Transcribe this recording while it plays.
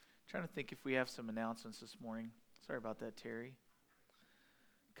Trying to think if we have some announcements this morning. Sorry about that, Terry.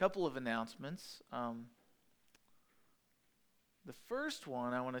 A couple of announcements. The first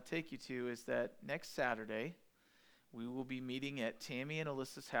one I want to take you to is that next Saturday, we will be meeting at Tammy and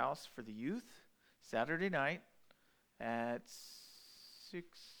Alyssa's house for the youth, Saturday night at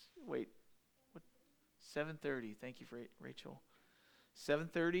 7:30. Thank you, Rachel.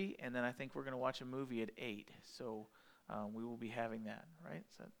 7:30, and then I think we're going to watch a movie at 8. So we will be having that, right?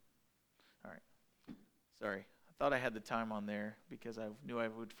 All right. Sorry. I thought I had the time on there because I knew I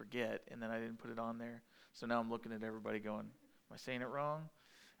would forget, and then I didn't put it on there. So now I'm looking at everybody going, am I saying it wrong?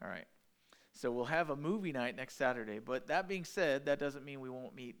 All right. So we'll have a movie night next Saturday. But that being said, that doesn't mean we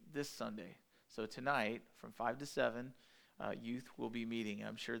won't meet this Sunday. So tonight, from 5 to 7, youth will be meeting.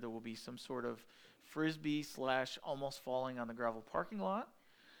 I'm sure there will be some sort of frisbee / almost falling on the gravel parking lot,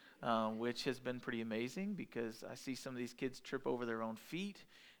 which has been pretty amazing because I see some of these kids trip over their own feet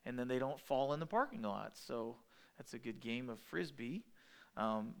and then they don't fall in the parking lot. So that's a good game of frisbee.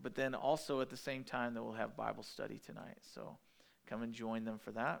 But then also at the same time, they will have Bible study tonight. So come and join them for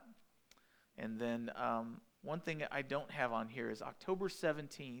that. And then one thing I don't have on here is October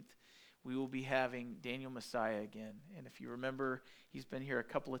 17th, we will be having Daniel Messiah again. And if you remember, he's been here a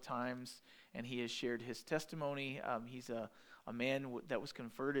couple of times, and he has shared his testimony. He's a man that was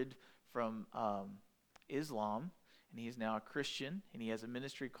converted from Islam, and he is now a Christian, and he has a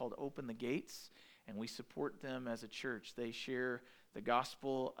ministry called Open the Gates, and we support them as a church. They share the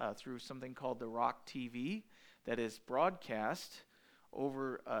gospel through something called the Rock TV that is broadcast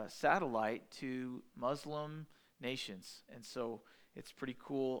over satellite to Muslim nations. And so it's pretty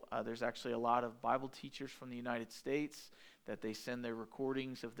cool. There's actually a lot of Bible teachers from the United States that they send their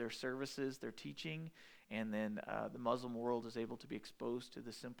recordings of their services, their teaching, and then the Muslim world is able to be exposed to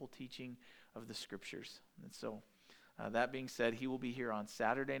the simple teaching of the scriptures. And so that being said, he will be here on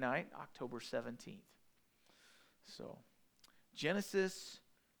Saturday night, October 17th. So, Genesis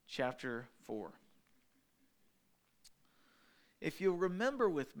chapter 4. If you'll remember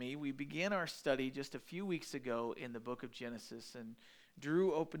with me, we began our study just a few weeks ago in the book of Genesis, and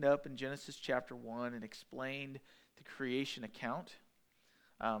Drew opened up in Genesis chapter 1 and explained the creation account.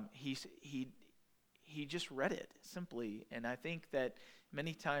 He just read it simply, and I think that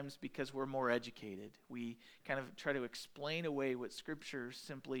many times because we're more educated, we kind of try to explain away what Scripture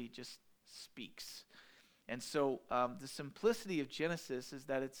simply just speaks. And so the simplicity of Genesis is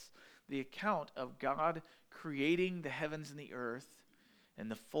that it's the account of God creating the heavens and the earth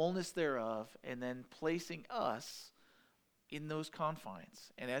and the fullness thereof, and then placing us in those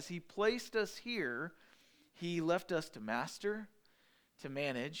confines. And as he placed us here, he left us to master, to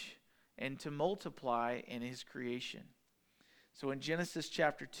manage, and to multiply in his creation. So in Genesis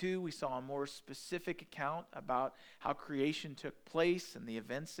chapter 2, we saw a more specific account about how creation took place and the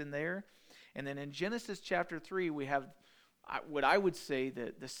events in there. And then in Genesis chapter 3, we have what I would say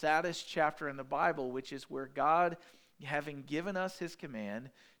the saddest chapter in the Bible, which is where God, having given us his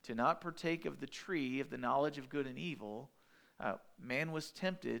command to not partake of the tree of the knowledge of good and evil, man was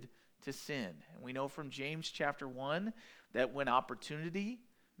tempted to sin. And we know from James chapter 1 that when opportunity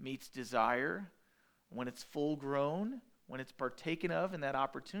meets desire, when it's full grown, when it's partaken of in that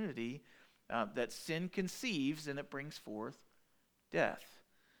opportunity, that sin conceives and it brings forth death.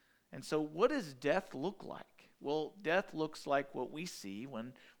 And so what does death look like? Well, death looks like what we see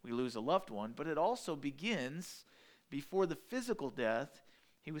when we lose a loved one, but it also begins before the physical death.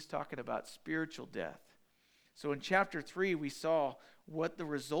 He was talking about spiritual death. So in chapter 3, we saw what the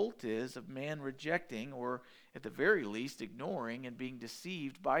result is of man rejecting, or at the very least ignoring and being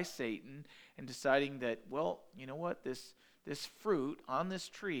deceived by Satan and deciding that, well, you know what, this fruit on this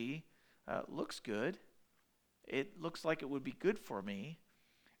tree looks good. It looks like it would be good for me,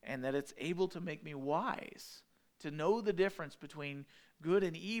 and that it's able to make me wise, to know the difference between good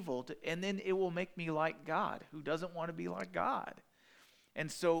and evil, and then it will make me like God, who doesn't want to be like God.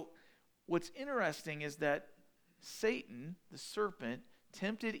 And so what's interesting is that Satan, the serpent,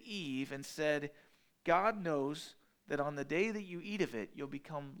 tempted Eve and said, God knows that on the day that you eat of it, you'll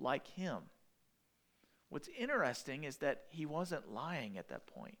become like him. What's interesting is that he wasn't lying at that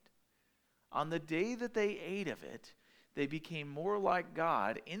point. On the day that they ate of it, they became more like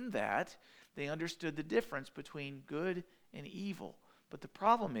God in that they understood the difference between good and evil. But the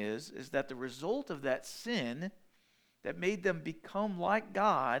problem is that the result of that sin that made them become like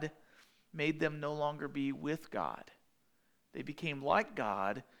God made them no longer be with God. They became like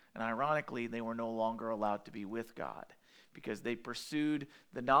God, and ironically, they were no longer allowed to be with God because they pursued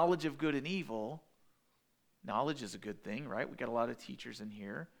the knowledge of good and evil. Knowledge is a good thing, right? We got a lot of teachers in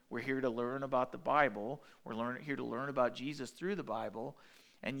here. We're here to learn about the Bible. We're here to learn about Jesus through the Bible.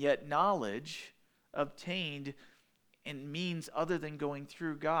 And yet knowledge obtained in means other than going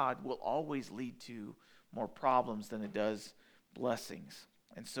through God will always lead to more problems than it does blessings.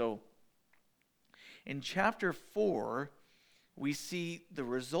 And so in chapter 4, we see the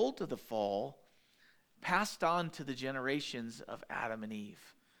result of the fall passed on to the generations of Adam and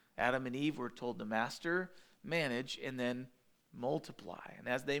Eve. Adam and Eve were told to master, manage, and then multiply. And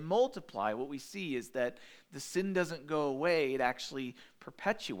as they multiply, what we see is that the sin doesn't go away. It actually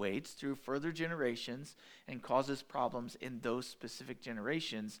perpetuates through further generations and causes problems in those specific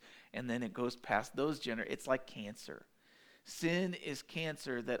generations. And then it goes past those generations. It's like cancer. Sin is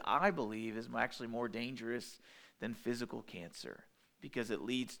cancer that I believe is actually more dangerous than physical cancer because it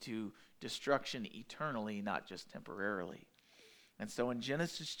leads to destruction eternally, not just temporarily. And so in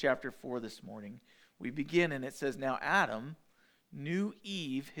Genesis chapter 4 this morning, we begin and it says, "Now Adam knew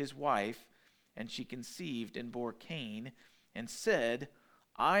Eve, his wife, and she conceived and bore Cain, and said,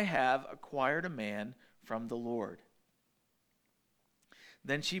 I have acquired a man from the Lord.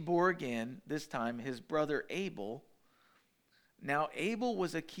 Then she bore again, this time his brother Abel. Now Abel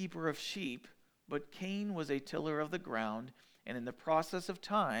was a keeper of sheep, but Cain was a tiller of the ground, and in the process of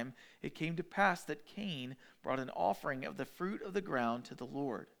time it came to pass that Cain brought an offering of the fruit of the ground to the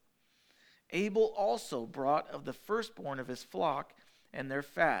Lord. Abel also brought of the firstborn of his flock and their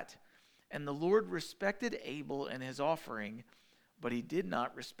fat. And the Lord respected Abel and his offering, but he did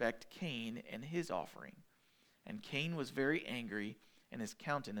not respect Cain and his offering. And Cain was very angry, and his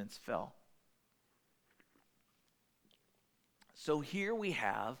countenance fell." So here we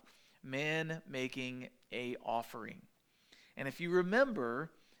have man making a offering. And if you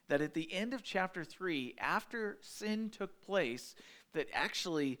remember that at the end of chapter 3, after sin took place, that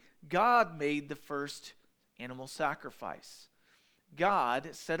actually God made the first animal sacrifice.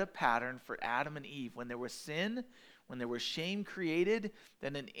 God set a pattern for Adam and Eve. When there was sin, when there was shame created,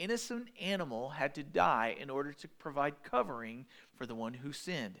 then an innocent animal had to die in order to provide covering for the one who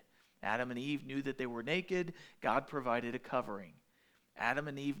sinned. Adam and Eve knew that they were naked. God provided a covering. Adam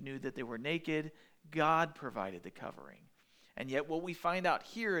and Eve knew that they were naked. God provided the covering. And yet what we find out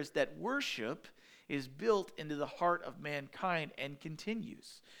here is that worship is built into the heart of mankind and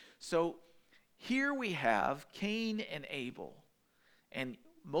continues. So here we have Cain and Abel. And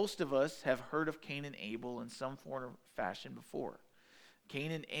most of us have heard of Cain and Abel in some form or fashion before.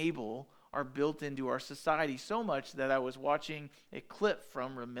 Cain and Abel are built into our society so much that I was watching a clip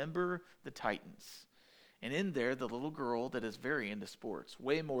from Remember the Titans. And in there, the little girl that is very into sports,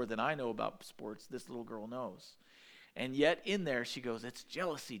 way more than I know about sports, this little girl knows. And yet in there, she goes, "It's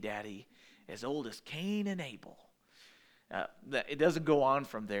jealousy, Daddy, as old as Cain and Abel." It doesn't go on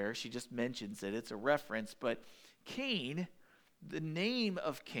from there. She just mentions it. It's a reference. But Cain, the name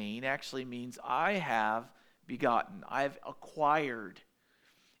of Cain actually means I have begotten. I've acquired.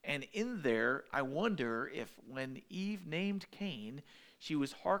 And in there, I wonder if when Eve named Cain, she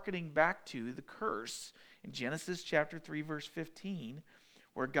was hearkening back to the curse in Genesis chapter 3, verse 15,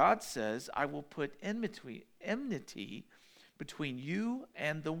 where God says, "I will put enmity between you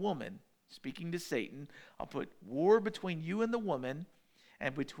and the woman." Speaking to Satan, "I'll put war between you and the woman,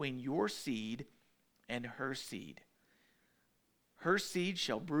 and between your seed and her seed. Her seed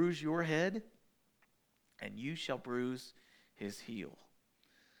shall bruise your head, and you shall bruise his heel."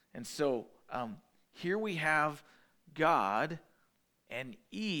 And so here we have God and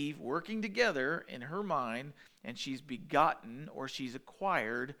Eve working together in her mind, and she's begotten or she's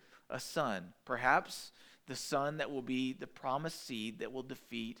acquired a son. Perhaps the son that will be the promised seed that will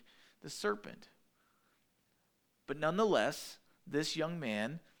defeat the serpent. But nonetheless, this young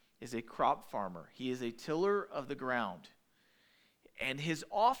man is a crop farmer. He is a tiller of the ground. And his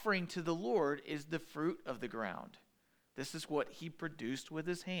offering to the Lord is the fruit of the ground. This is what he produced with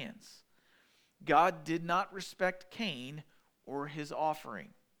his hands. God did not respect Cain or his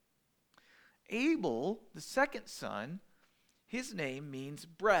offering. Abel, the second son, his name means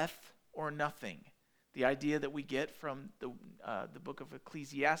breath or nothing. The idea that we get from the book of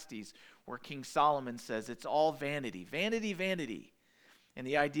Ecclesiastes, where King Solomon says it's all vanity, vanity, vanity. And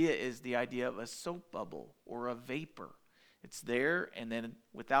the idea is the idea of a soap bubble or a vapor. It's there, and then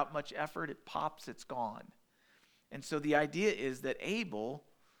without much effort, it pops, it's gone. And so the idea is that Abel,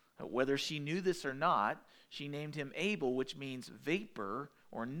 whether she knew this or not, she named him Abel, which means vapor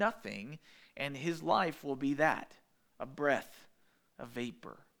or nothing, and his life will be that, a breath, a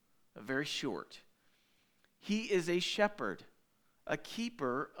vapor, a very short. He is a shepherd, a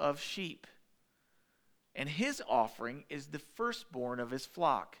keeper of sheep, and his offering is the firstborn of his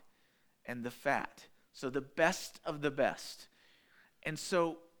flock and the fat, so the best of the best. And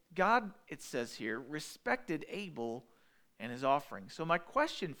so God, it says here, respected Abel and his offering. So my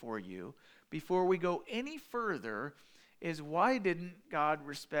question for you, before we go any further, is why didn't God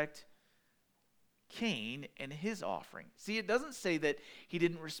respect Cain and his offering? See, it doesn't say that he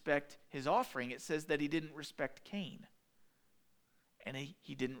didn't respect his offering. It says that he didn't respect Cain. And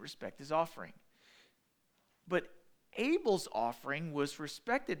he didn't respect his offering. But Abel's offering was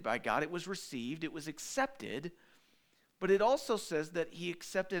respected by God. It was received. It was accepted. But it also says that he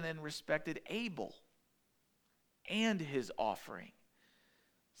accepted and respected Abel and his offering.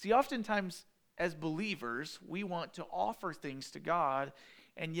 See, oftentimes as believers, we want to offer things to God,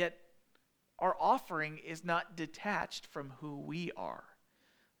 and yet our offering is not detached from who we are.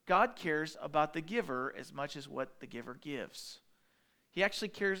 God cares about the giver as much as what the giver gives. He actually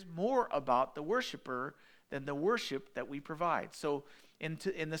cares more about the worshiper than the worship that we provide. So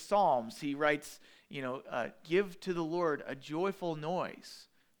in the Psalms, he writes, give to the Lord a joyful noise.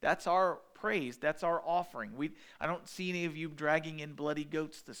 That's our praise. That's our offering. I don't see any of you dragging in bloody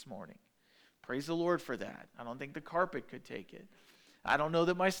goats this morning. Praise the Lord for that. I don't think the carpet could take it. I don't know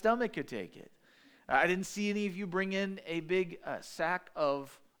that my stomach could take it. I didn't see any of you bring in a big sack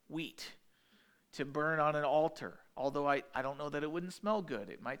of wheat to burn on an altar. Although I don't know that it wouldn't smell good.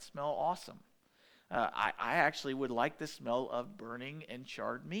 It might smell awesome. I actually would like the smell of burning and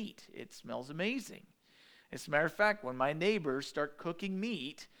charred meat. It smells amazing. As a matter of fact, when my neighbors start cooking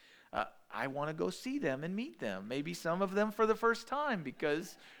meat, I want to go see them and meet them. Maybe some of them for the first time,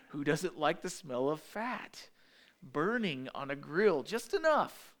 because who doesn't like the smell of fat? Burning on a grill, just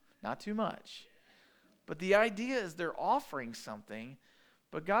enough, not too much. But the idea is they're offering something,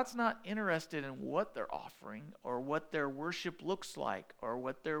 but God's not interested in what they're offering or what their worship looks like or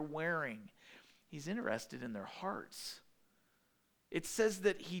what they're wearing. He's interested in their hearts. It says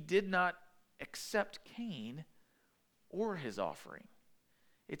that he did not accept Cain or his offering.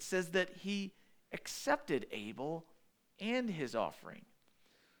 It says that he accepted Abel and his offering.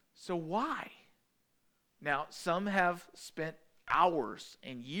 So why? Now, some have spent hours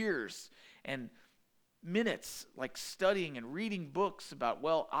and years and minutes like studying and reading books about,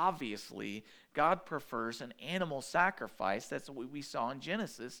 well, obviously, God prefers an animal sacrifice. That's what we saw in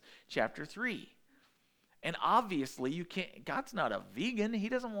Genesis chapter 3. And obviously, God's not a vegan. He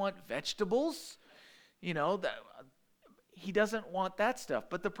doesn't want vegetables. He doesn't want that stuff.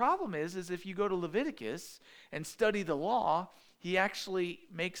 But the problem is if you go to Leviticus and study the law, he actually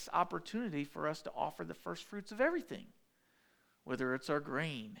makes opportunity for us to offer the first fruits of everything, whether it's our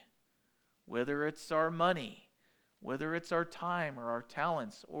grain, whether it's our money, whether it's our time or our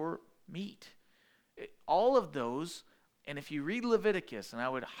talents or meat. All of those, and if you read Leviticus, and I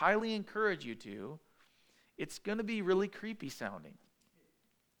would highly encourage you to, it's going to be really creepy sounding.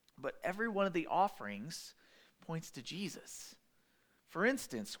 But every one of the offerings points to Jesus. For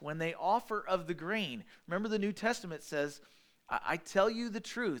instance, when they offer of the grain, remember the New Testament says, I tell you the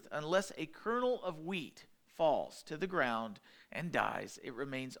truth, unless a kernel of wheat falls to the ground and dies, it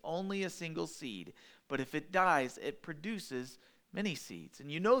remains only a single seed. But if it dies, it produces many seeds. And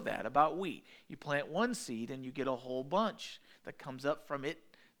you know that about wheat. You plant one seed and you get a whole bunch that comes up from it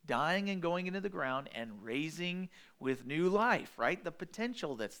dying and going into the ground and raising with new life, right? The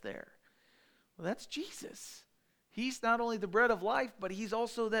potential that's there. Well, that's Jesus. He's not only the bread of life, but he's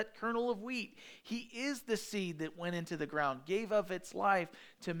also that kernel of wheat. He is the seed that went into the ground, gave of its life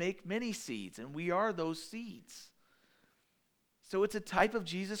to make many seeds, and we are those seeds. So it's a type of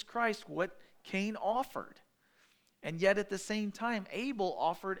Jesus Christ, what Cain offered. And yet at the same time, Abel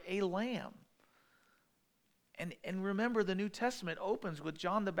offered a lamb. And remember, the New Testament opens with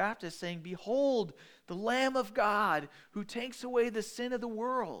John the Baptist saying, "Behold, the Lamb of God who takes away the sin of the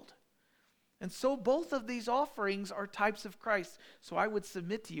world." And so both of these offerings are types of Christ. So I would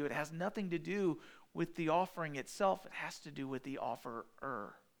submit to you, it has nothing to do with the offering itself. It has to do with the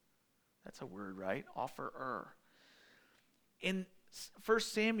offerer. That's a word, right? Offerer. In 1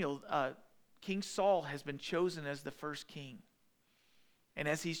 Samuel, King Saul has been chosen as the first king. And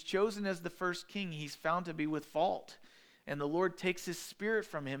as he's chosen as the first king, he's found to be with fault. And the Lord takes his spirit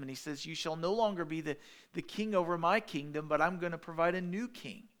from him and he says, "You shall no longer be the king over my kingdom, but I'm going to provide a new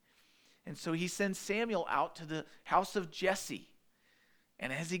king." And so he sends Samuel out to the house of Jesse.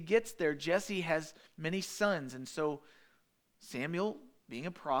 And as he gets there, Jesse has many sons. And so Samuel, being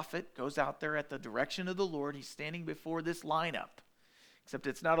a prophet, goes out there at the direction of the Lord. He's standing before this lineup. Except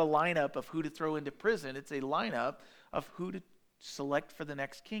it's not a lineup of who to throw into prison. It's a lineup of who to select for the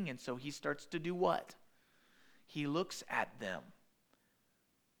next king. And so he starts to do what? He looks at them.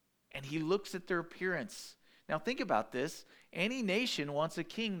 And he looks at their appearance. Now think about this. Any nation wants a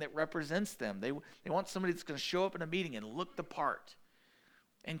king that represents them. They want somebody that's going to show up in a meeting and look the part.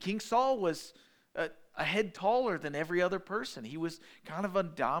 And King Saul was a head taller than every other person. He was kind of a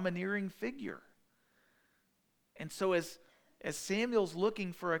domineering figure. And so as Samuel's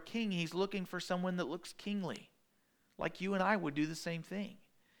looking for a king, he's looking for someone that looks kingly, like you and I would do the same thing.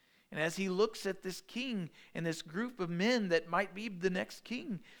 And as he looks at this king and this group of men that might be the next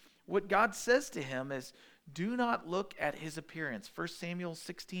king, what God says to him is, do not look at his appearance. 1 Samuel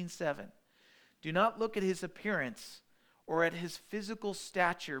 16:7. Do not look at his appearance or at his physical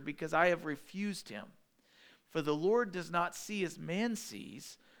stature, because I have refused him. For the Lord does not see as man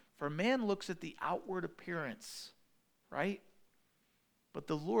sees, for man looks at the outward appearance, right? But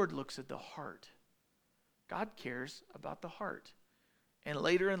the Lord looks at the heart. God cares about the heart. And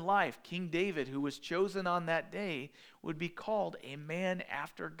later in life, King David, who was chosen on that day, would be called a man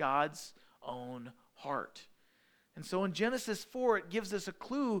after God's own heart. And so in Genesis 4, it gives us a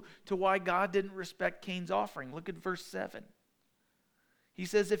clue to why God didn't respect Cain's offering. Look at verse 7. He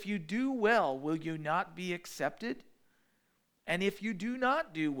says, if you do well, will you not be accepted? And if you do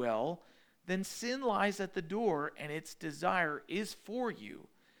not do well, then sin lies at the door, and its desire is for you,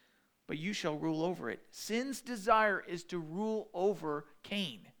 but you shall rule over it. Sin's desire is to rule over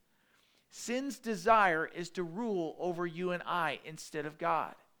Cain. Sin's desire is to rule over you and I instead of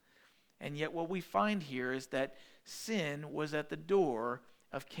God. And yet what we find here is that sin was at the door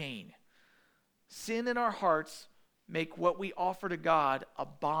of Cain. Sin in our hearts make what we offer to God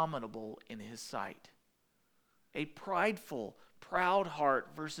abominable in his sight. A prideful, proud heart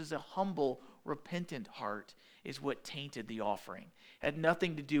versus a humble, repentant heart is what tainted the offering. It had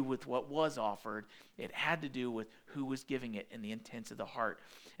nothing to do with what was offered. It had to do with who was giving it and the intents of the heart.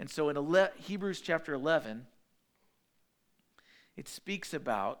 And so in Hebrews chapter 11, it speaks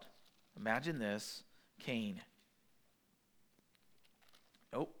about, imagine this, Cain.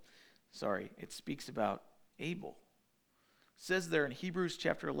 It speaks about Abel. It says there in Hebrews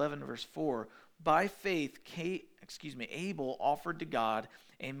chapter 11 verse 4, by faith Abel offered to God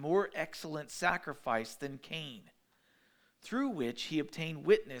a more excellent sacrifice than Cain, through which he obtained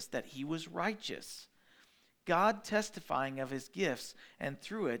witness that he was righteous, God testifying of his gifts, and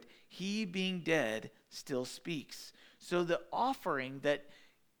through it he being dead still speaks. So the offering that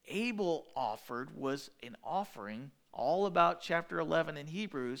Abel offered was an offering all about chapter 11 in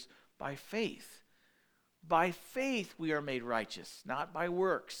Hebrews by faith. By faith we are made righteous, not by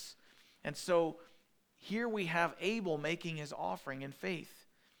works. And so here we have Abel making his offering in faith.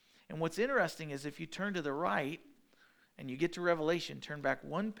 And what's interesting is if you turn to the right and you get to Revelation, turn back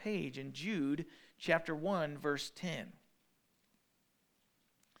one page in Jude chapter 1 verse 10.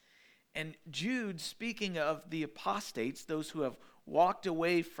 And Jude, speaking of the apostates, those who have walked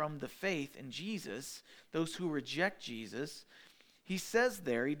away from the faith in Jesus, those who reject Jesus, he says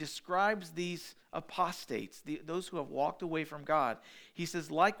there, he describes these apostates, those who have walked away from God. He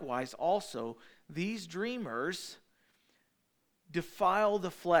says, likewise also, these dreamers defile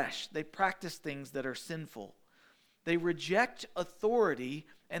the flesh. They practice things that are sinful. They reject authority,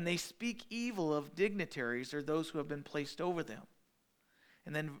 and they speak evil of dignitaries or those who have been placed over them.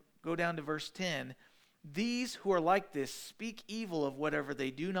 And then go down to verse 10. These who are like this speak evil of whatever they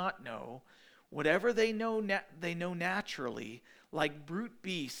do not know. Whatever they know naturally, like brute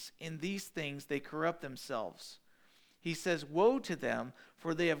beasts, in these things they corrupt themselves. He says, woe to them,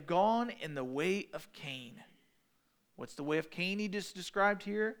 for they have gone in the way of Cain. What's the way of Cain he just described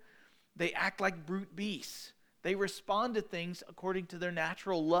here? They act like brute beasts. They respond to things according to their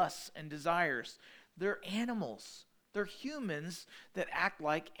natural lusts and desires. They're animals. They're humans that act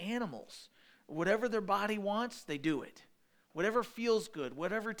like animals. Whatever their body wants, they do it. Whatever feels good,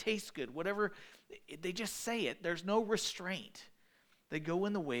 whatever tastes good, whatever, they just say it. There's no restraint. They go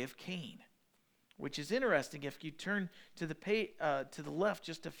in the way of Cain, which is interesting. If you turn to the left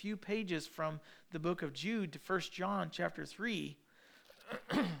just a few pages from the book of Jude to 1 John chapter 3,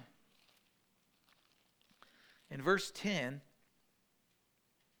 in verse 10,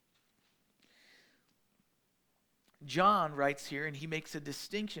 John writes here, and he makes a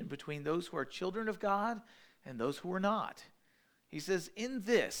distinction between those who are children of God and those who are not. He says, in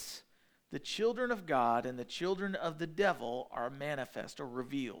this, the children of God and the children of the devil are manifest or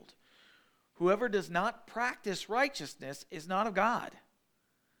revealed. Whoever does not practice righteousness is not of God,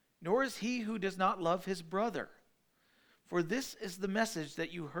 nor is he who does not love his brother. For this is the message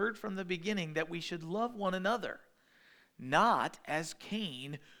that you heard from the beginning, that we should love one another, not as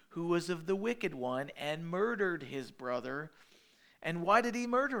Cain, who was of the wicked one and murdered his brother. And why did he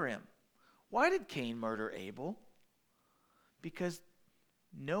murder him? Why did Cain murder Abel? Because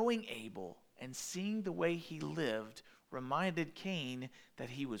knowing Abel and seeing the way he lived reminded Cain that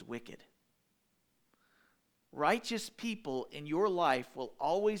he was wicked. righteous people in your life will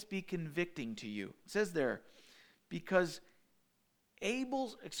always be convicting to you. It says there, because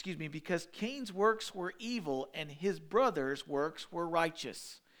Cain's works were evil and his brother's works were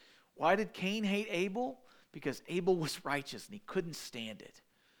righteous. Why did Cain hate Abel? Because Abel was righteous and he couldn't stand it.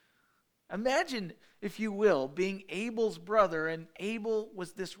 Imagine, if you will, being Abel's brother, and Abel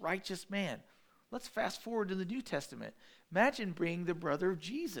was this righteous man. Let's fast forward to the New Testament. Imagine being the brother of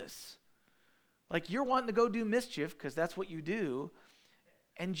Jesus. Like, you're wanting to go do mischief because that's what you do,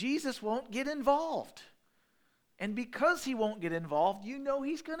 and Jesus won't get involved. And because he won't get involved, you know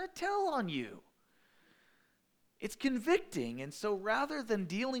he's going to tell on you. It's convicting. And so rather than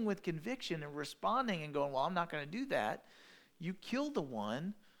dealing with conviction and responding and going, well, I'm not going to do that, you kill the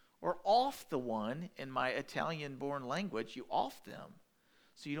one, or off the one, in my Italian-born language, you off them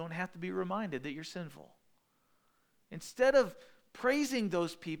so you don't have to be reminded that you're sinful. Instead of praising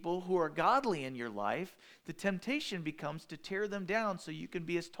those people who are godly in your life, the temptation becomes to tear them down so you can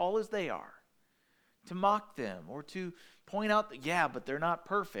be as tall as they are, to mock them, or to point out that, yeah, but they're not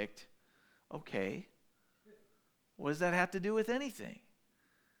perfect. Okay. What does that have to do with anything?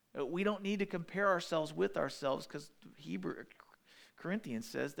 We don't need to compare ourselves with ourselves, because Corinthians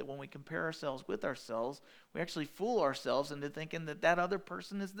says that when we compare ourselves with ourselves, we actually fool ourselves into thinking that that other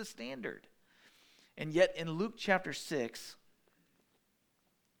person is the standard. And yet in Luke chapter 6,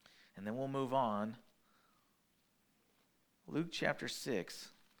 and then we'll move on, Luke chapter 6,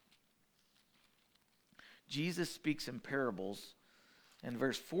 Jesus speaks in parables. In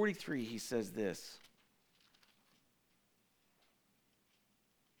verse 43, he says this.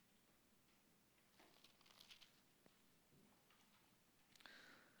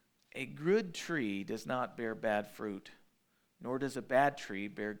 A good tree does not bear bad fruit, nor does a bad tree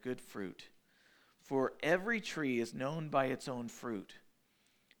bear good fruit. For every tree is known by its own fruit.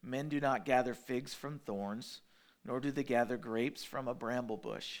 Men do not gather figs from thorns, nor do they gather grapes from a bramble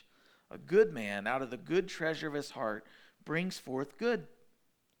bush. A good man out of the good treasure of his heart brings forth good,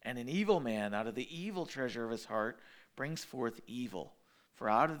 and an evil man out of the evil treasure of his heart brings forth evil. For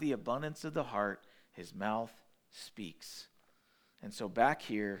out of the abundance of the heart his mouth speaks. And so back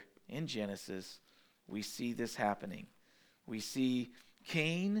here in Genesis, we see this happening. We see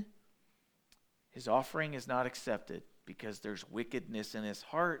Cain, his offering is not accepted because there's wickedness in his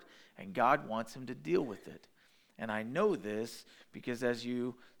heart, and God wants him to deal with it. And I know this because as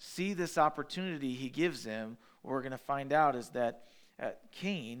you see this opportunity he gives him, what we're going to find out is that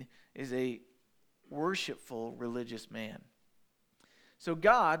Cain is a worshipful religious man. So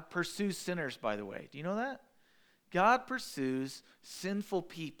God pursues sinners, by the way. Do you know that? God pursues sinful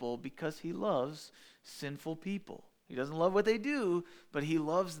people because he loves sinful people. He doesn't love what they do, but he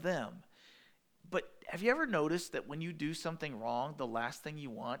loves them. But have you ever noticed that when you do something wrong, the last thing you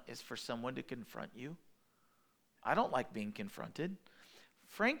want is for someone to confront you? I don't like being confronted.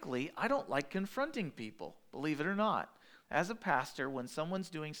 Frankly, I don't like confronting people, believe it or not. As a pastor, when someone's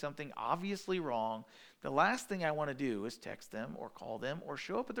doing something obviously wrong, the last thing I want to do is text them or call them or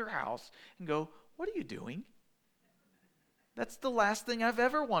show up at their house and go, "What are you doing?" That's the last thing I've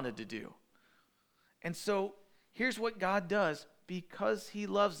ever wanted to do. And so here's what God does because he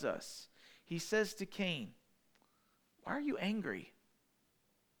loves us. He says to Cain, "Why are you angry?"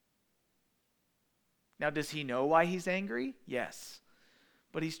 Now, does he know why he's angry? Yes.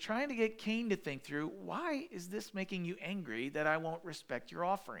 But he's trying to get Cain to think through, why is this making you angry that I won't respect your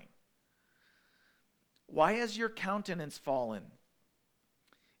offering? Why has your countenance fallen?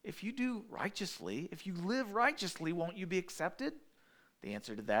 If you do righteously, if you live righteously, won't you be accepted? The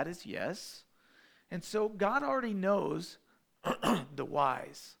answer to that is yes. And so God already knows the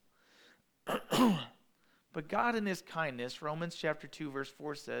whys. But God in his kindness, Romans chapter 2 verse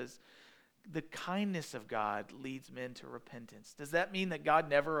 4 says, the kindness of God leads men to repentance. Does that mean that God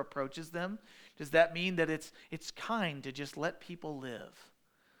never approaches them? Does that mean that it's kind to just let people live?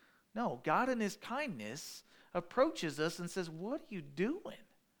 No, God in his kindness approaches us and says, "What are you doing?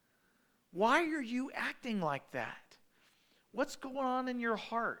 Why are you acting like that? What's going on in your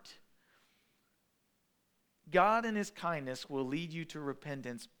heart?" God in his kindness will lead you to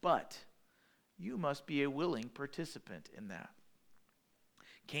repentance, but you must be a willing participant in that.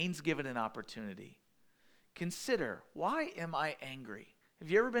 Cain's given an opportunity. Consider, why am I angry? Have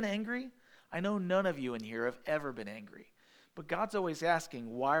you ever been angry? I know none of you in here have ever been angry. But God's always asking,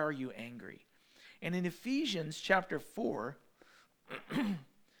 why are you angry? And in Ephesians chapter 4,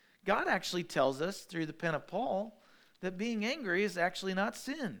 God actually tells us through the pen of Paul that being angry is actually not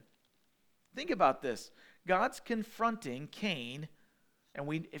sin. Think about this. God's confronting Cain,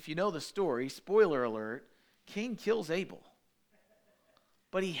 and if you know the story, spoiler alert, Cain kills Abel.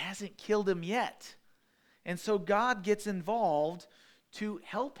 But he hasn't killed him yet. And so God gets involved to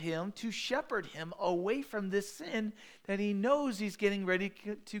help him, to shepherd him away from this sin that he knows he's getting ready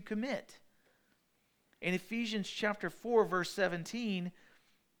to commit. In Ephesians chapter 4, verse 17,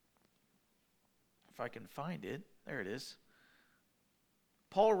 if I can find it, there it is.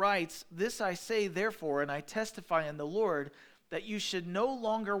 Paul writes, "This I say therefore, and I testify in the Lord, that you should no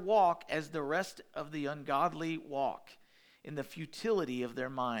longer walk as the rest of the ungodly walk, in the futility of their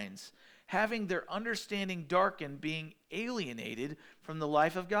minds, having their understanding darkened, being alienated from the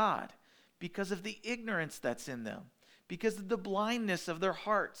life of God, because of the ignorance that's in them, because of the blindness of their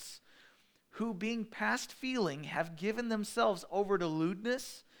hearts, who being past feeling have given themselves over to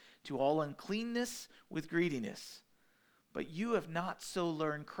lewdness, to all uncleanness with greediness. But you have not so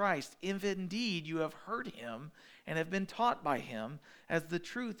learned Christ, if indeed you have heard him and have been taught by him, as the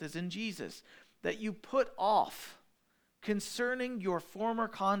truth is in Jesus, that you put off concerning your former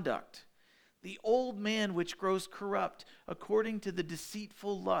conduct the old man which grows corrupt according to the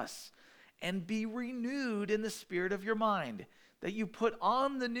deceitful lusts, and be renewed in the spirit of your mind, that you put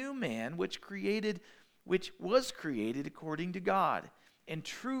on the new man which was created according to God, in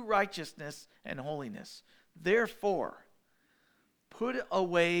true righteousness and holiness. Therefore, put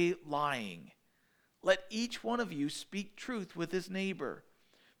away lying. Let each one of you speak truth with his neighbor,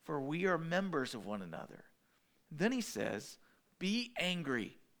 for we are members of one another." Then he says, "Be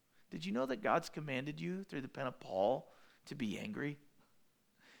angry." Did you know that God's commanded you through the pen of Paul to be angry?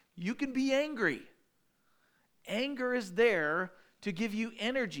 You can be angry. Anger is there to give you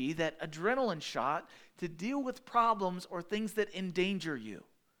energy, that adrenaline shot, to deal with problems or things that endanger you.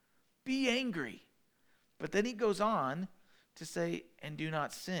 Be angry. But then he goes on to say, "And do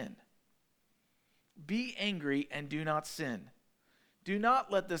not sin." Be angry and do not sin. Do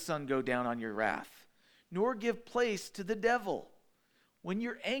not let the sun go down on your wrath, nor give place to the devil. When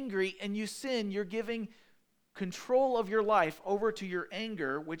you're angry and you sin, you're giving control of your life over to your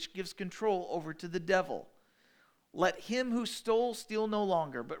anger, which gives control over to the devil. Let him who stole steal no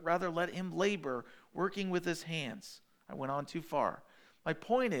longer, but rather let him labor, working with his hands. I went on too far. My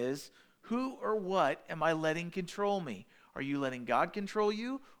point is, who or what am I letting control me? Are you letting God control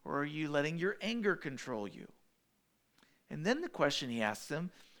you, or are you letting your anger control you? And then the question he asks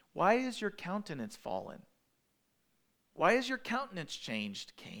them, why is your countenance fallen? Why is your countenance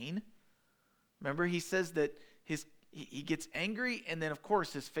changed, Cain? Remember, he says that he gets angry, and then, of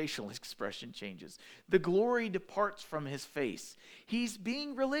course, his facial expression changes. The glory departs from his face. He's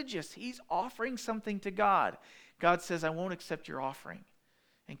being religious. He's offering something to God. God says, "I won't accept your offering."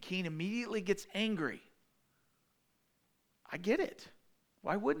 And Cain immediately gets angry. I get it.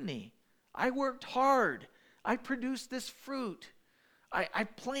 Why wouldn't he? I worked hard. I produced this fruit. I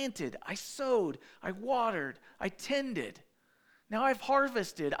planted, I sowed, I watered, I tended. Now I've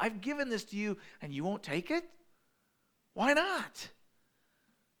harvested, I've given this to you, and you won't take it? Why not?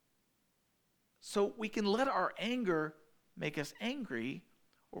 So we can let our anger make us angry,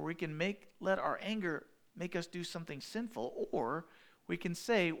 or we can let our anger make us do something sinful, or we can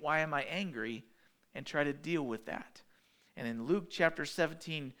say, "Why am I angry?" and try to deal with that. And in Luke chapter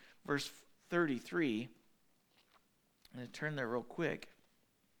 17, verse 33, I'm going to turn there real quick.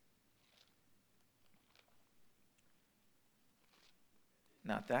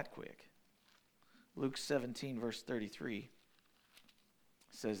 Not that quick. Luke 17, verse 33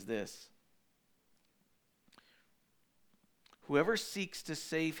 says this: "Whoever seeks to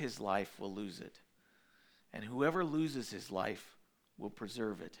save his life will lose it, and whoever loses his life will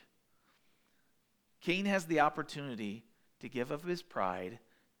preserve it." Cain has the opportunity to give up his pride,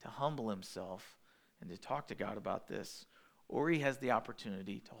 to humble himself, and to talk to God about this. Or he has the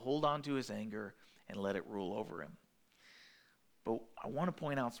opportunity to hold on to his anger and let it rule over him. But I want to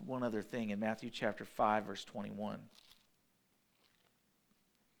point out one other thing in Matthew chapter 5, verse 21.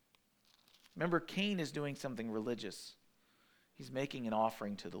 Remember, Cain is doing something religious. He's making an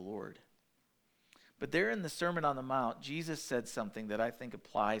offering to the Lord. But there in the Sermon on the Mount, Jesus said something that I think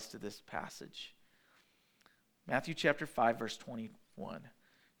applies to this passage. Matthew chapter 5, verse 21.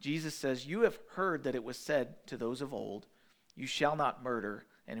 Jesus says, "You have heard that it was said to those of old, 'You shall not murder,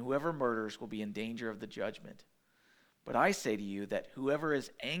 and whoever murders will be in danger of the judgment.' But I say to you that whoever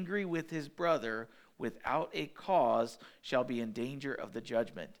is angry with his brother without a cause shall be in danger of the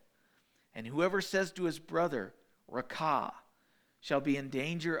judgment. And whoever says to his brother, 'Rakah,' shall be in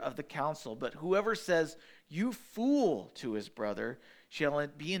danger of the council. But whoever says, 'You fool,' to his brother shall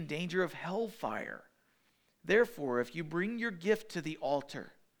be in danger of hellfire. Therefore, if you bring your gift to the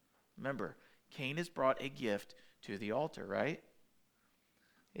altar," remember, Cain has brought a gift to the altar, right?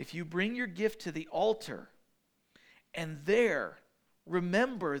 "If you bring your gift to the altar, and there,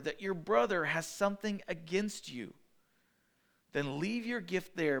 remember that your brother has something against you. Then leave your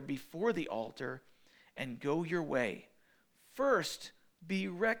gift there before the altar and go your way. First, be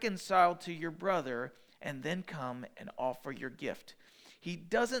reconciled to your brother, and then come and offer your gift. He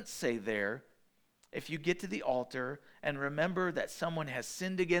doesn't say there, if you get to the altar and remember that someone has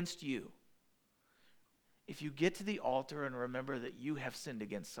sinned against you. If you get to the altar and remember that you have sinned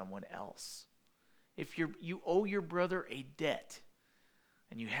against someone else. If you owe your brother a debt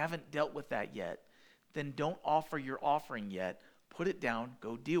and you haven't dealt with that yet, then don't offer your offering yet. Put it down,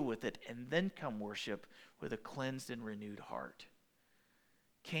 go deal with it, and then come worship with a cleansed and renewed heart.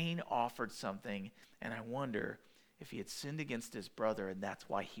 Cain offered something, and I wonder if he had sinned against his brother, and that's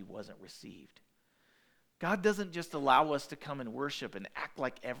why he wasn't received. God doesn't just allow us to come and worship and act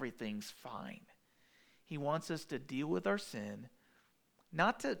like everything's fine. He wants us to deal with our sin,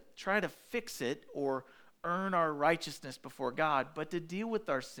 not to try to fix it or earn our righteousness before God, but to deal with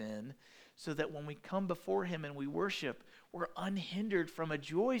our sin so that when we come before him and we worship, we're unhindered from a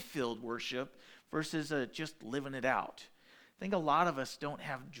joy-filled worship versus just living it out. I think a lot of us don't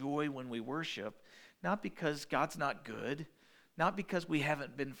have joy when we worship, not because God's not good, not because we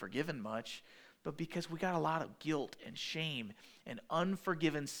haven't been forgiven much, but because we got a lot of guilt and shame and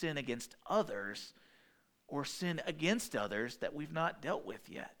unforgiven sin against others or sin against others that we've not dealt with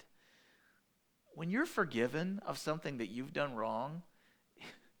yet. When you're forgiven of something that you've done wrong,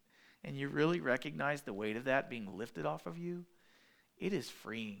 and you really recognize the weight of that being lifted off of you, it is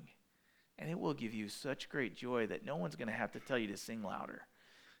freeing. And it will give you such great joy that no one's going to have to tell you to sing louder.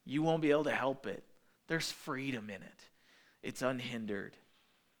 You won't be able to help it. There's freedom in it. It's unhindered.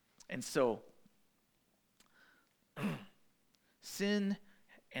 And so, sin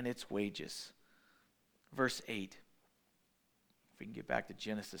and its wages. Verse 8. If we can get back to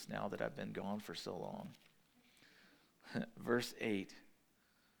Genesis now that I've been gone for so long. Verse 8.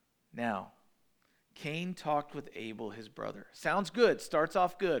 Now, Cain talked with Abel, his brother. Sounds good. Starts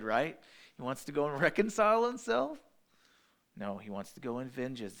off good, right? He wants to go and reconcile himself? No, he wants to go and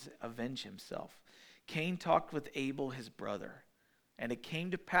avenge himself. Cain talked with Abel, his brother. And it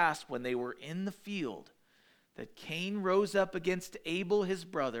came to pass when they were in the field that Cain rose up against Abel, his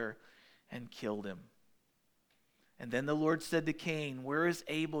brother, and killed him. And then the Lord said to Cain, "Where is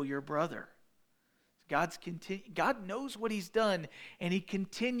Abel, your brother?" God knows what he's done, and he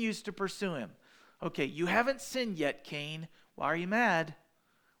continues to pursue him. Okay, you haven't sinned yet, Cain. Why are you mad?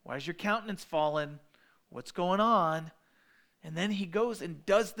 Why is your countenance fallen? What's going on? And then he goes and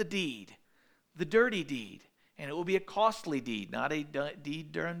does the deed, the dirty deed. And it will be a costly deed, not a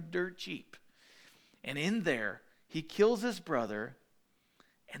deed done dirt cheap. And in there, he kills his brother.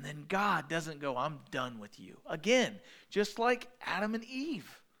 And then God doesn't go, "I'm done with you." Again, just like Adam and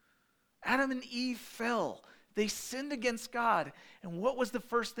Eve. Adam and Eve fell. They sinned against God. And what was the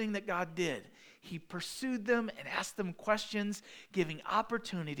first thing that God did? He pursued them and asked them questions, giving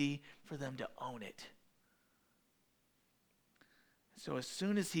opportunity for them to own it. So as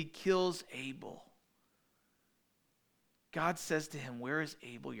soon as he kills Abel, God says to him, "Where is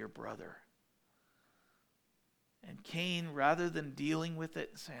Abel, your brother?" And Cain, rather than dealing with it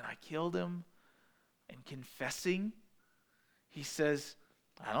and saying, "I killed him," and confessing, he says,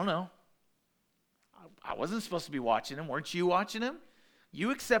 "I don't know. I wasn't supposed to be watching him. Weren't you watching him? You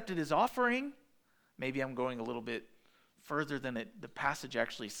accepted his offering." Maybe I'm going a little bit further than the passage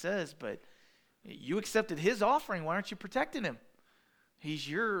actually says, but you accepted his offering. Why aren't you protecting him? He's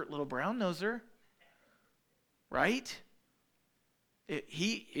your little brown noser, right?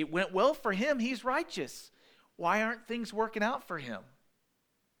 It went well for him. He's righteous. Why aren't things working out for him?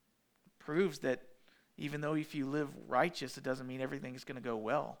 It proves that even though if you live righteous, it doesn't mean everything's going to go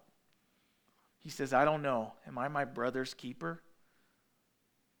well. He says, "I don't know. Am I my brother's keeper?"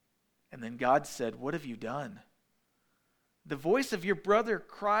 And then God said, "What have you done? The voice of your brother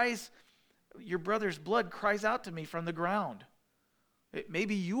cries, your brother's blood cries out to me from the ground.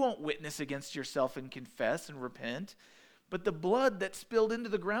 Maybe you won't witness against yourself and confess and repent, but the blood that spilled into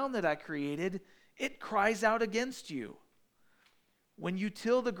the ground that I created, it cries out against you. When you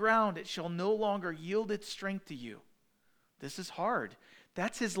till the ground, it shall no longer yield its strength to you." This is hard.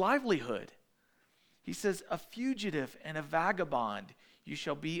 That's his livelihood. He says, "A fugitive and a vagabond you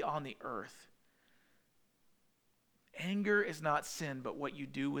shall be on the earth." Anger is not sin, but what you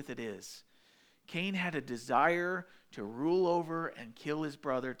do with it is. Cain had a desire to rule over and kill his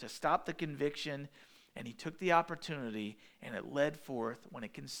brother, to stop the conviction, and he took the opportunity, and it led forth, when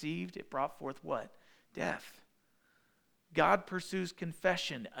it conceived, it brought forth what? Death. God pursues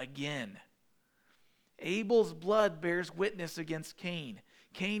confession again. Abel's blood bears witness against Cain.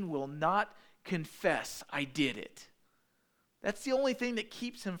 Cain will not confess, "I did it." That's the only thing that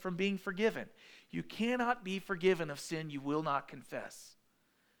keeps him from being forgiven. You cannot be forgiven of sin you will not confess.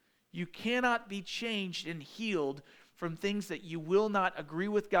 You cannot be changed and healed from things that you will not agree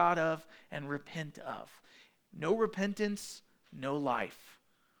with God of and repent of. No repentance, no life.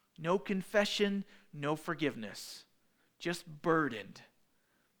 No confession, no forgiveness. Just burdened.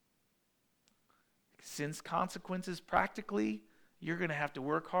 Sin's consequences practically, you're going to have to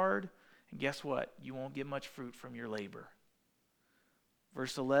work hard, and guess what? You won't get much fruit from your labor.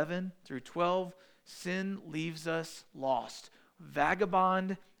 Verse 11 through 12, sin leaves us lost,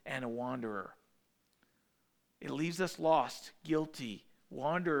 vagabond and a wanderer. It leaves us lost, guilty,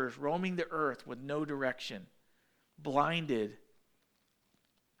 wanderers roaming the earth with no direction, blinded.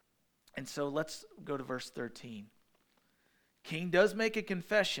 And so let's go to verse 13. Cain does make a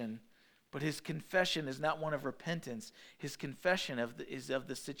confession, but his confession is not one of repentance. His confession is of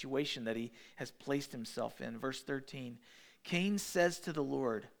the situation that he has placed himself in. Verse 13, Cain says to the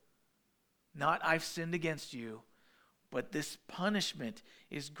Lord, "Not I've sinned against you, but this punishment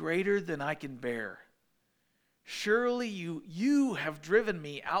is greater than I can bear. Surely you have driven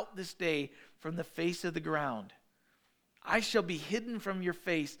me out this day from the face of the ground. I shall be hidden from your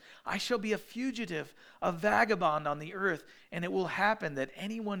face. I shall be a fugitive, a vagabond on the earth, and it will happen that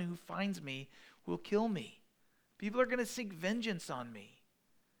anyone who finds me will kill me. People are going to seek vengeance on me."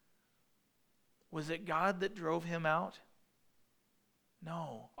 Was it God that drove him out?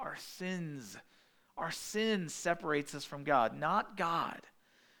 No, our sins. Our sin separates us from God, not God.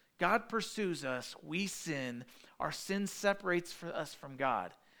 God pursues us, we sin. Our sin separates us from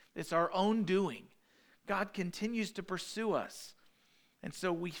God. It's our own doing. God continues to pursue us. And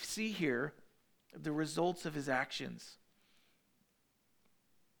so we see here the results of his actions.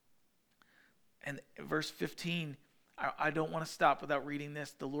 And verse 15, I don't want to stop without reading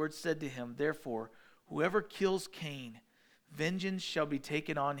this. The Lord said to him, "Therefore, whoever kills Cain, vengeance shall be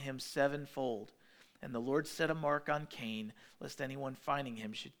taken on him sevenfold. And the Lord set a mark on Cain, lest anyone finding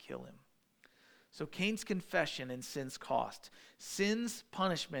him should kill him." So Cain's confession and sin's cost. Sin's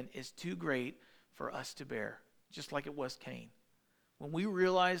punishment is too great for us to bear, just like it was Cain. When we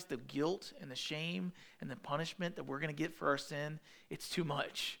realize the guilt and the shame and the punishment that we're going to get for our sin, it's too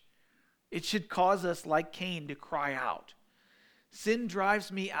much. It should cause us, like Cain, to cry out. Sin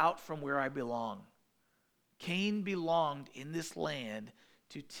drives me out from where I belong. Cain belonged in this land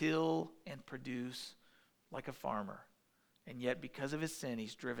to till and produce like a farmer. And yet, because of his sin,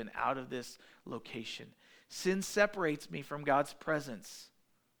 he's driven out of this location. Sin separates me from God's presence.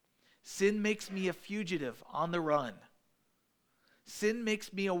 Sin makes me a fugitive on the run. Sin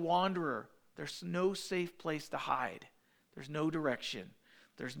makes me a wanderer. There's no safe place to hide. There's no direction.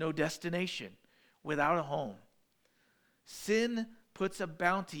 There's no destination without a home. Sin puts a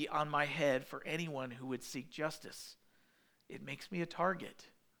bounty on my head for anyone who would seek justice. It makes me a target.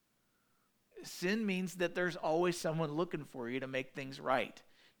 Sin means that there's always someone looking for you to make things right,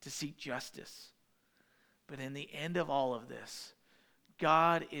 to seek justice. But in the end of all of this,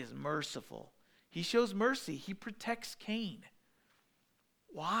 God is merciful. He shows mercy. He protects Cain.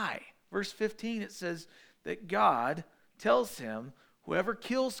 Why? Verse 15, it says that God tells him, whoever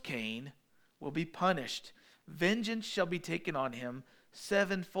kills Cain will be punished. Vengeance shall be taken on him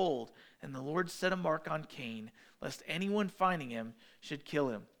sevenfold. And the Lord set a mark on Cain, lest anyone finding him should kill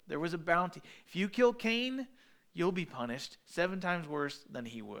him. There was a bounty. If you kill Cain, you'll be punished 7 times worse than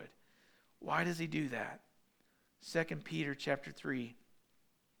he would. Why does he do that? 2 Peter chapter 3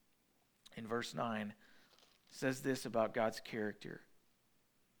 in verse 9 says this about God's character.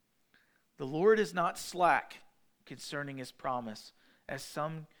 The Lord is not slack concerning his promise, as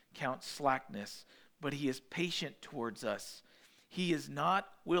some count slackness, but he is patient towards us. He is not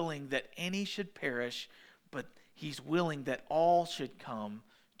willing that any should perish, but he's willing that all should come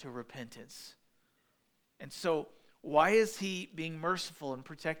to repentance. And so, why is he being merciful and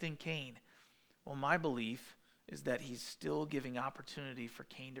protecting Cain? Well, my belief is that he's still giving opportunity for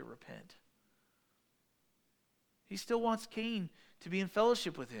Cain to repent. He still wants Cain to be in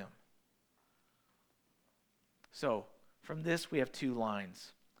fellowship with him. So, from this we have 2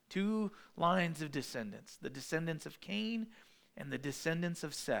 lines. 2 lines of descendants. The descendants of Cain and the descendants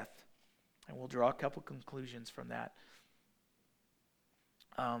of Seth. And we'll draw a couple conclusions from that.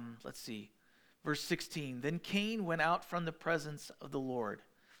 Let's see. Verse 16. Then Cain went out from the presence of the Lord.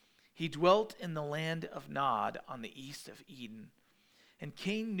 He dwelt in the land of Nod on the east of Eden. And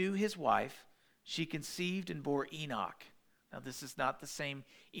Cain knew his wife. She conceived and bore Enoch. Now this is not the same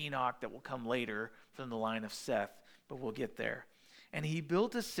Enoch that will come later from the line of Seth, but we'll get there. And he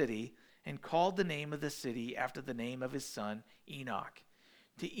built a city and called the name of the city after the name of his son Enoch.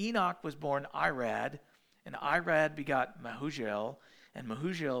 To Enoch was born Irad, And Irad begot Mehujael, and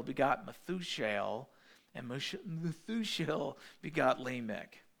Mehujael begot Methushael, and Methushael begot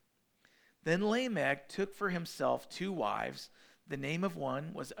Lamech. Then Lamech took for himself 2 wives. The name of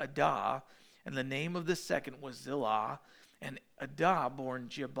one was Adah, and the name of the second was Zillah. And Adah bore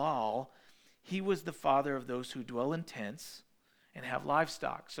Jabal. He was the father of those who dwell in tents and have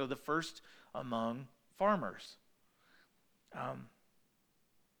livestock. So the first among farmers. Let's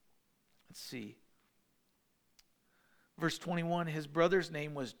see. Verse 21, his brother's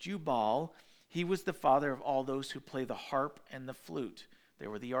name was Jubal. He was the father of all those who play the harp and the flute. They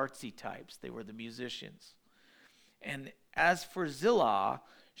were the artsy types. They were the musicians. And as for Zillah,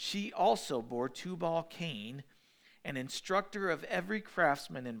 she also bore Tubal-Cain, an instructor of every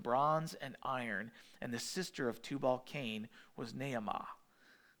craftsman in bronze and iron, and the sister of Tubal-Cain was Naamah.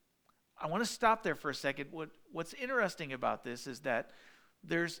 I want to stop there for a second. What's interesting about this is that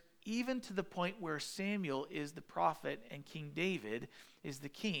there's even to the point where Samuel is the prophet and King David is the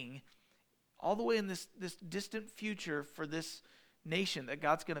king, all the way in this distant future for this nation that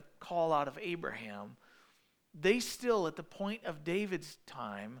God's going to call out of Abraham, they still, at the point of David's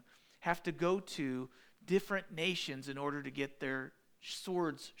time, have to go to different nations in order to get their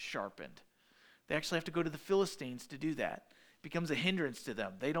swords sharpened. They actually have to go to the Philistines to do that. It becomes a hindrance to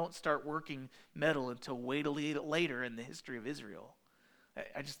them. They don't start working metal until way later in the history of Israel.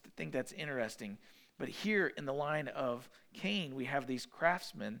 I just think that's interesting. But here in the line of Cain, we have these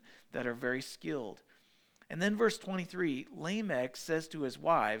craftsmen that are very skilled. And then verse 23, Lamech says to his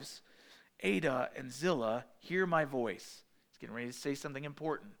wives, Adah and Zillah, hear my voice. He's getting ready to say something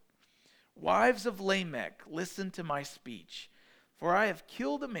important. Wives of Lamech, listen to my speech. For I have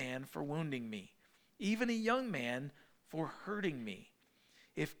killed a man for wounding me, even a young man for hurting me.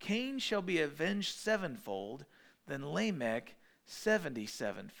 If Cain shall be avenged 7-fold, then Lamech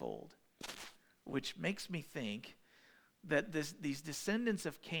 77-fold. Which makes me think that these descendants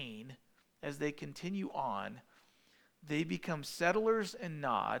of Cain, as they continue on, they become settlers in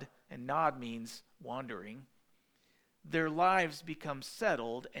Nod, and Nod means wandering. Their lives become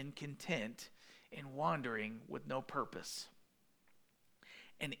settled and content in wandering with no purpose.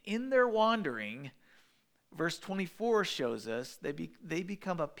 And in their wandering, verse 24 shows us they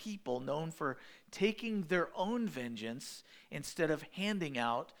become a people known for taking their own vengeance instead of handing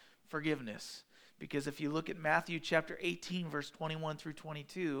out forgiveness. Because if you look at Matthew chapter 18, verse 21 through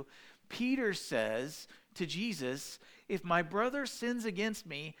 22, Peter says to Jesus, if my brother sins against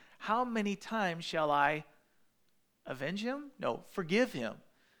me, how many times shall I avenge him? No, forgive him.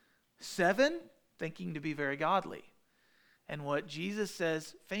 7, thinking to be very godly. And what Jesus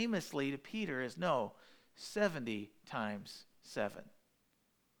says famously to Peter is, no, 70 times 7.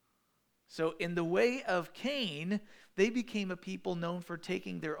 So in the way of Cain, they became a people known for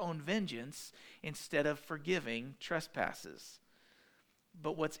taking their own vengeance instead of forgiving trespasses.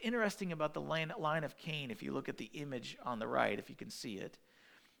 But what's interesting about the line of Cain, if you look at the image on the right, if you can see it,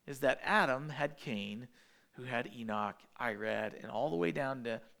 is that Adam had Cain, who had Enoch, Irad, and all the way down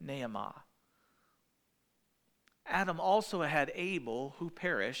to Naamah. Adam also had Abel, who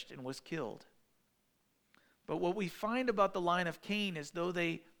perished and was killed. But what we find about the line of Cain is though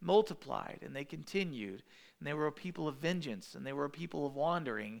they multiplied and they continued, and they were a people of vengeance, and they were a people of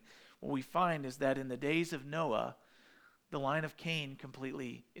wandering, what we find is that in the days of Noah, the line of Cain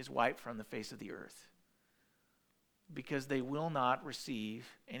completely is wiped from the face of the earth. Because they will not receive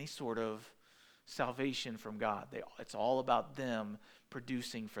any sort of salvation from God. It's all about them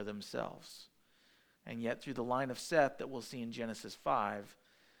producing for themselves. And yet through the line of Seth that we'll see in Genesis 5,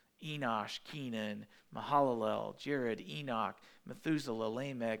 Enosh, Kenan, Mahalalel, Jared, Enoch, Methuselah,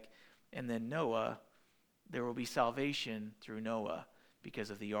 Lamech, and then Noah, there will be salvation through Noah because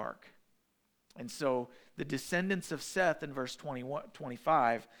of the ark. And so the descendants of Seth in verse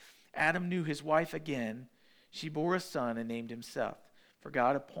 25, Adam knew his wife again. She bore a son and named him Seth. For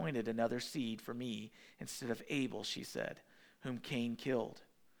God appointed another seed for me instead of Abel, she said, whom Cain killed.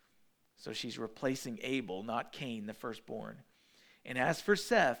 So she's replacing Abel, not Cain, the firstborn. And as for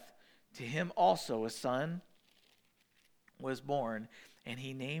Seth, to him also a son was born, and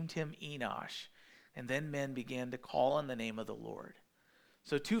he named him Enosh. And then men began to call on the name of the Lord.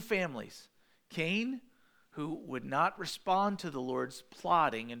 So 2 families. Cain, who would not respond to the Lord's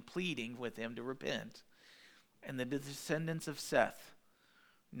plotting and pleading with him to repent. And the descendants of Seth,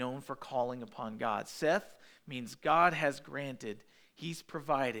 known for calling upon God. Seth means God has granted, he's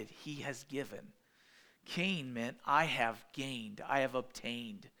provided, he has given. Cain meant I have gained, I have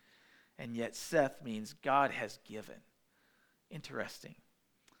obtained. And yet Seth means God has given. Interesting.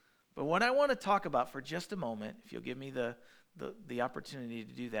 But what I want to talk about for just a moment, if you'll give me the opportunity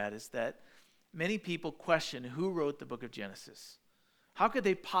to do that, is that many people question who wrote the book of Genesis. How could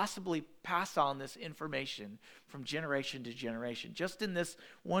they possibly pass on this information from generation to generation? Just in this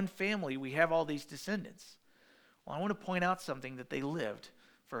one family, we have all these descendants. Well, I want to point out something, that they lived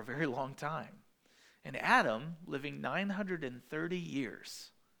for a very long time. And Adam, living 930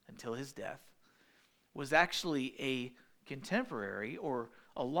 years until his death, was actually a contemporary or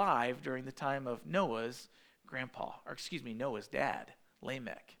alive during the time of Noah's dad,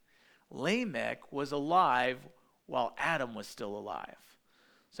 Lamech. Lamech was alive while Adam was still alive.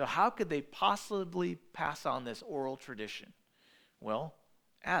 So how could they possibly pass on this oral tradition? Well,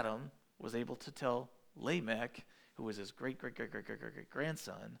 Adam was able to tell Lamech, who was his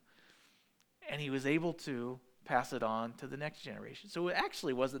great-great-great-great-great-grandson, and he was able to pass it on to the next generation. So it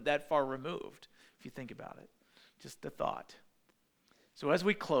actually wasn't that far removed, if you think about it. Just a thought. So as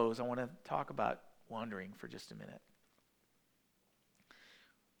we close, I want to talk about wandering for just a minute.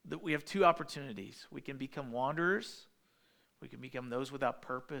 That we have two opportunities. We can become wanderers. We can become those without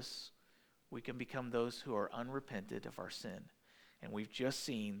purpose. We can become those who are unrepentant of our sin. And we've just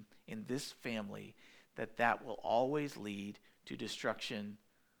seen in this family that will always lead to destruction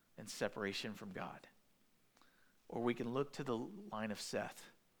and separation from God. Or we can look to the line of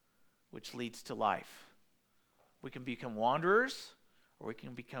Seth, which leads to life. We can become wanderers, or we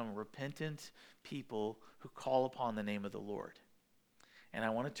can become repentant people who call upon the name of the Lord. And I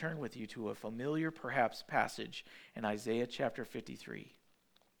want to turn with you to a familiar, perhaps, passage in Isaiah chapter 53.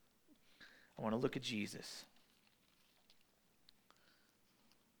 I want to look at Jesus.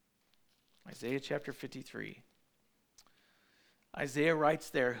 Isaiah chapter 53. Isaiah writes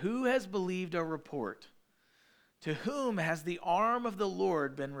there, "Who has believed our report? To whom has the arm of the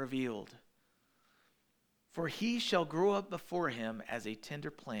Lord been revealed? For he shall grow up before him as a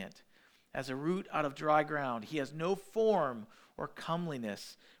tender plant, as a root out of dry ground. He has no form or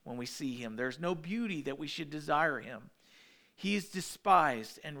comeliness when we see him. There's no beauty that we should desire him. He is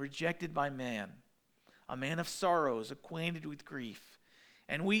despised and rejected by man, a man of sorrows, acquainted with grief.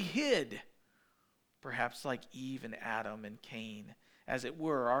 And we hid," perhaps like Eve and Adam and Cain, "as it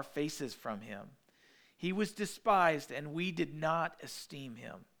were, our faces from him. He was despised, and we did not esteem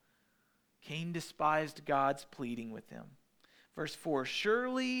him." Cain despised God's pleading with him. Verse 4,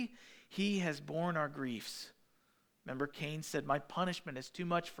 "Surely he has borne our griefs." Remember, Cain said, "My punishment is too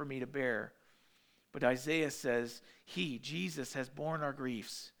much for me to bear." But Isaiah says, Jesus, has borne our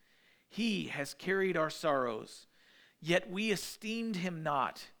griefs. He has carried our sorrows. Yet we esteemed him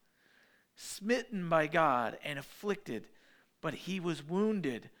not. Smitten by God and afflicted, but he was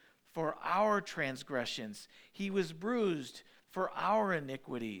wounded for our transgressions. He was bruised for our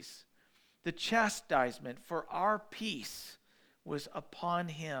iniquities. The chastisement for our peace was upon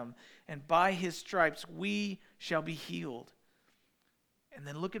him, and by his stripes we shall be healed. And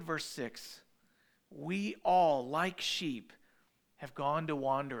then look at verse 6. We all, like sheep, have gone to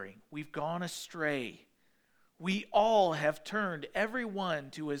wandering. We've gone astray. We all have turned every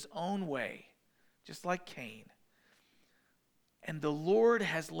one to his own way, just like Cain. And the Lord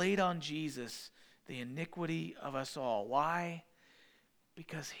has laid on Jesus the iniquity of us all. Why?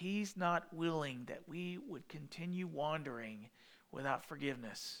 Because he's not willing that we would continue wandering without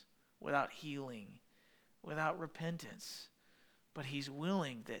forgiveness, without healing, without repentance. But he's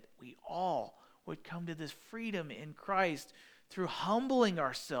willing that we all would come to this freedom in Christ through humbling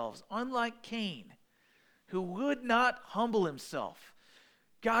ourselves, unlike Cain, who would not humble himself.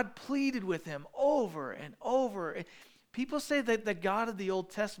 God pleaded with him over and over. People say that the God of the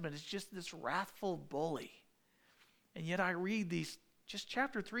Old Testament is just this wrathful bully. And yet I read these, just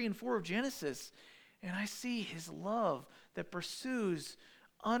chapter 3 and 4 of Genesis, and I see his love that pursues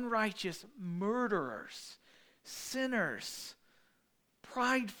unrighteous murderers, sinners,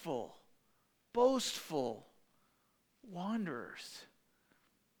 prideful, boastful, wanderers.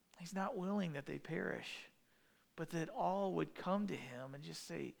 He's not willing that they perish, but that all would come to him and just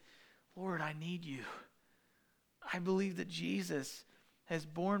say, Lord, I need you. I believe that Jesus has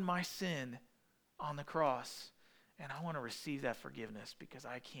borne my sin on the cross, and I want to receive that forgiveness because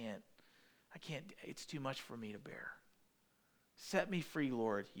I can't, it's too much for me to bear. Set me free,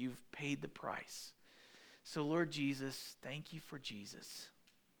 Lord. You've paid the price. So, Lord Jesus, thank you for Jesus.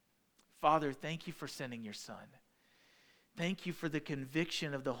 Father, thank you for sending your Son. Thank you for the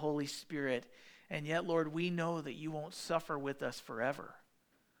conviction of the Holy Spirit. And yet, Lord, we know that you won't suffer with us forever.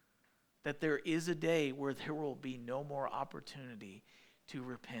 That there is a day where there will be no more opportunity to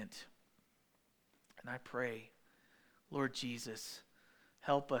repent. And I pray, Lord Jesus,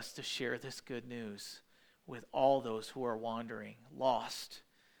 help us to share this good news with all those who are wandering, lost.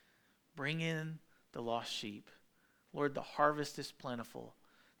 Bring in the lost sheep. Lord, the harvest is plentiful.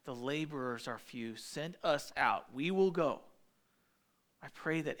 The laborers are few. Send us out. We will go. I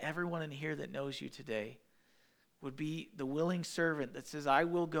pray that everyone in here that knows you today would be the willing servant that says, I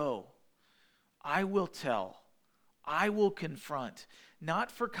will go. I will tell. I will confront.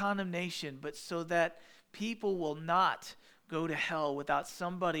 Not for condemnation, but so that people will not go to hell without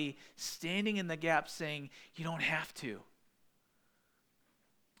somebody standing in the gap saying, you don't have to.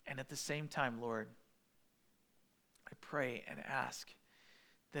 And at the same time, Lord, I pray and ask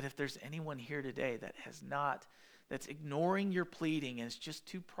that if there's anyone here today that that's ignoring your pleading and is just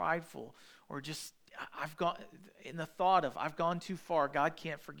too prideful, or just, I've gone too far, God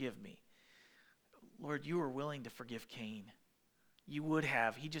can't forgive me. Lord, you were willing to forgive Cain. You would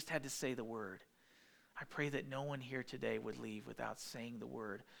have. He just had to say the word. I pray that no one here today would leave without saying the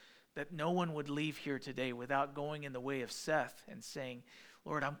word. That no one would leave here today without going in the way of Seth and saying,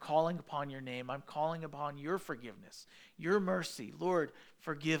 Lord, I'm calling upon your name. I'm calling upon your forgiveness, your mercy. Lord,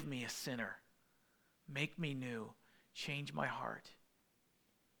 forgive me, a sinner. Make me new. Change my heart.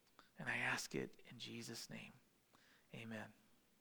 And I ask it in Jesus' name. Amen.